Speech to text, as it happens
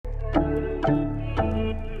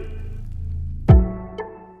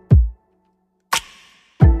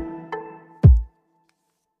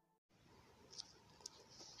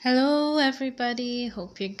Hello, everybody.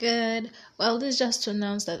 Hope you're good. Well, this is just to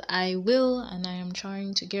announce that I will and I am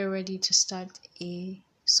trying to get ready to start a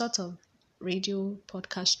sort of radio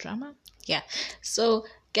podcast drama. Yeah, so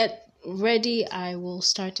get ready. I will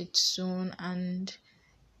start it soon and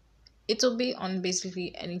it'll be on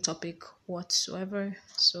basically any topic whatsoever.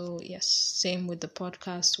 So, yes, same with the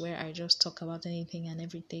podcast where I just talk about anything and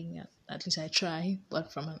everything. At least I try,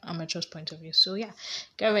 but from an amateur's point of view. So, yeah,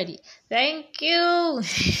 get ready. Thank you.